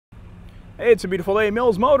It's a beautiful day.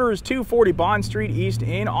 Mills Motors, 240 Bond Street East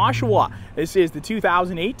in Oshawa. This is the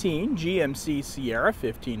 2018 GMC Sierra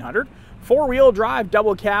 1500. Four-wheel drive,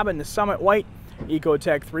 double cab in the Summit White.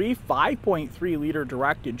 Ecotec 3, 5.3-liter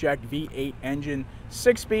direct inject V8 engine,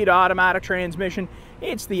 6-speed automatic transmission.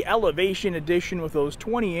 It's the Elevation Edition with those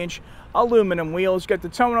 20-inch aluminum wheels. Got the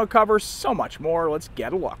tonneau cover, so much more. Let's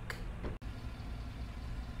get a look.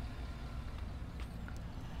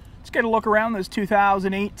 Get a look around this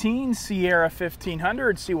 2018 Sierra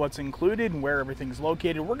 1500, see what's included and where everything's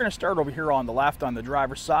located. We're going to start over here on the left on the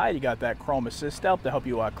driver's side. You got that chrome assist help to help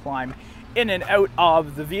you climb in and out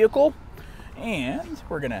of the vehicle. And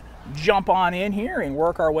we're going to jump on in here and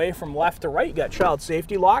work our way from left to right. You got child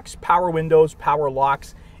safety locks, power windows, power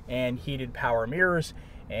locks, and heated power mirrors.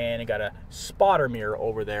 And you got a spotter mirror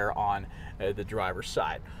over there on the driver's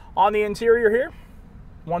side. On the interior here,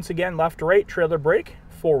 once again, left to right, trailer brake,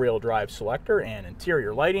 four-wheel drive selector, and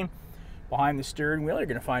interior lighting. Behind the steering wheel, you're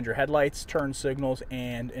going to find your headlights, turn signals,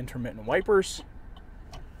 and intermittent wipers.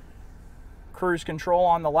 Cruise control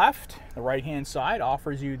on the left. The right-hand side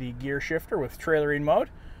offers you the gear shifter with trailering mode.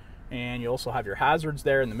 And you also have your hazards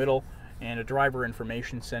there in the middle and a driver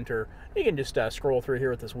information center. You can just scroll through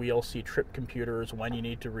here with this wheel, see trip computers, when you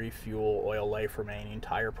need to refuel, oil life remaining,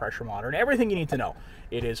 tire pressure monitor, and everything you need to know.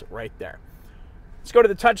 It is right there. Let's go to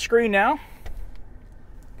the touch screen now.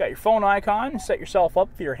 Got your phone icon, set yourself up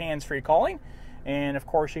for your hands-free calling, and of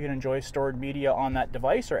course you can enjoy stored media on that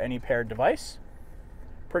device or any paired device.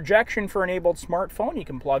 Projection for enabled smartphone, you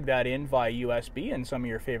can plug that in via USB, and some of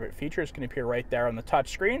your favorite features can appear right there on the touch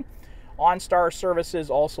screen. OnStar services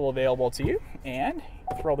also available to you, and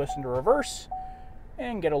throw this into reverse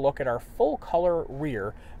and get a look at our full color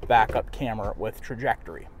rear backup camera with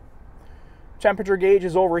trajectory. Temperature gauge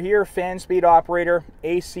is over here, fan speed operator,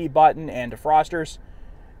 AC button, and defrosters.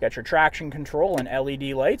 Got your traction control and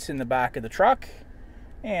LED lights in the back of the truck,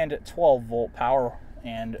 and 12-volt power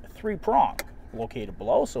and 3-prong located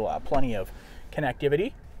below, so plenty of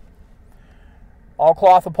connectivity. All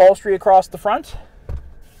cloth upholstery across the front,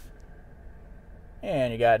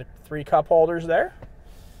 and you got 3 cup holders there,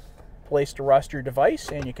 place to rest your device,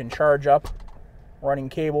 and you can charge up running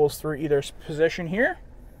cables through either position here.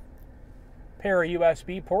 Pair of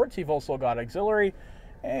USB ports, you've also got auxiliary,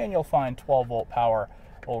 and you'll find 12-volt power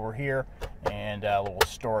over here, and a little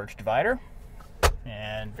storage divider,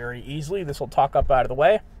 and very easily this will tuck up out of the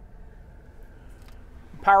way.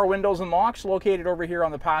 Power windows and locks located over here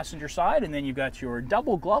on the passenger side, and then you've got your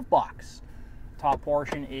double glove box. Top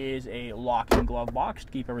portion is a lock-in glove box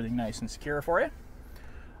to keep everything nice and secure for you.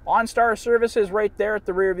 OnStar services right there at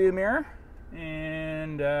the rear view mirror,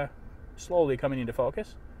 and slowly coming into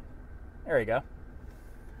focus. There you go.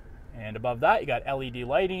 And above that you got LED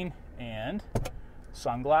lighting and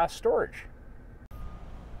sunglass storage.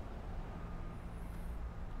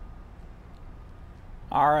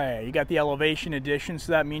 All right, you got the Elevation Edition,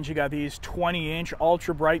 so that means you got these 20-inch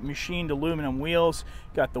ultra bright machined aluminum wheels.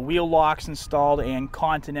 Got the wheel locks installed and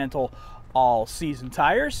Continental all-season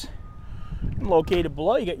tires. And located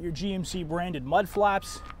below, you got your GMC branded mud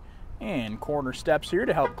flaps and corner steps here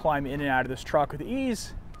to help climb in and out of this truck with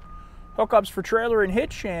ease. Hookups for trailer and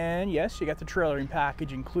hitch, and yes, you got the trailering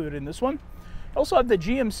package included in this one. Also have the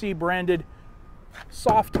GMC branded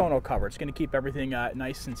soft tonneau cover. It's going to keep everything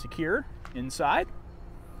nice and secure inside.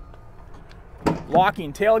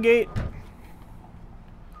 Locking tailgate.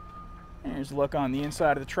 Here's a look on the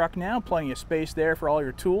inside of the truck now. Plenty of space there for all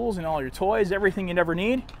your tools and all your toys, everything you never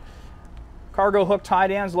need. Cargo hook tie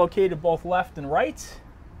downs located both left and right,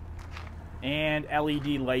 and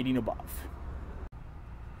LED lighting above.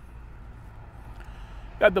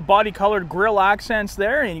 Got the body colored grille accents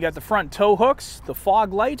there, and you got the front tow hooks, the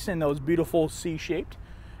fog lights, and those beautiful C-shaped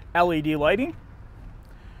LED lighting.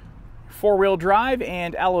 Four-wheel drive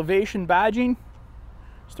and elevation badging.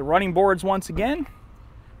 It's the running boards once again.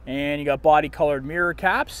 And you got body colored mirror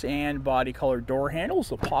caps and body colored door handles.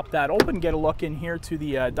 So pop that open, get a look in here to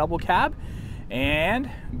the double cab.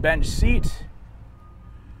 And bench seat.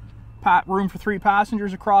 Room for 3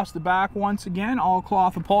 passengers across the back once again, all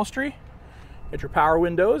cloth upholstery. Get your power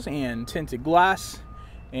windows and tinted glass.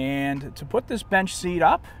 And to put this bench seat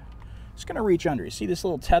up, just going to reach under. You see this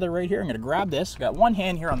little tether right here? I'm going to grab this. I've got one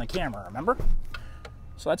hand here on the camera, remember?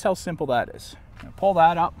 So that's how simple that is. I'm going to pull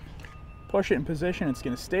that up, push it in position. It's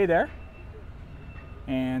going to stay there.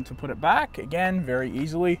 And to put it back, again, very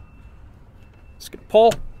easily, just going to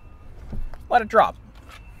pull, let it drop.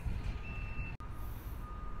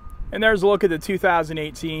 And there's a look at the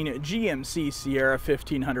 2018 GMC Sierra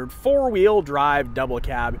 1500 four-wheel drive double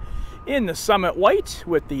cab in the Summit White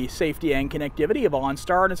with the safety and connectivity of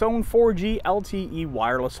OnStar and its own 4G LTE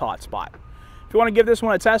wireless hotspot. If you want to give this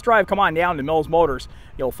one a test drive, come on down to Mills Motors.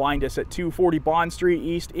 You'll find us at 240 Bond Street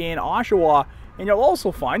East in Oshawa, and you'll also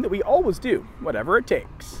find that we always do whatever it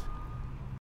takes.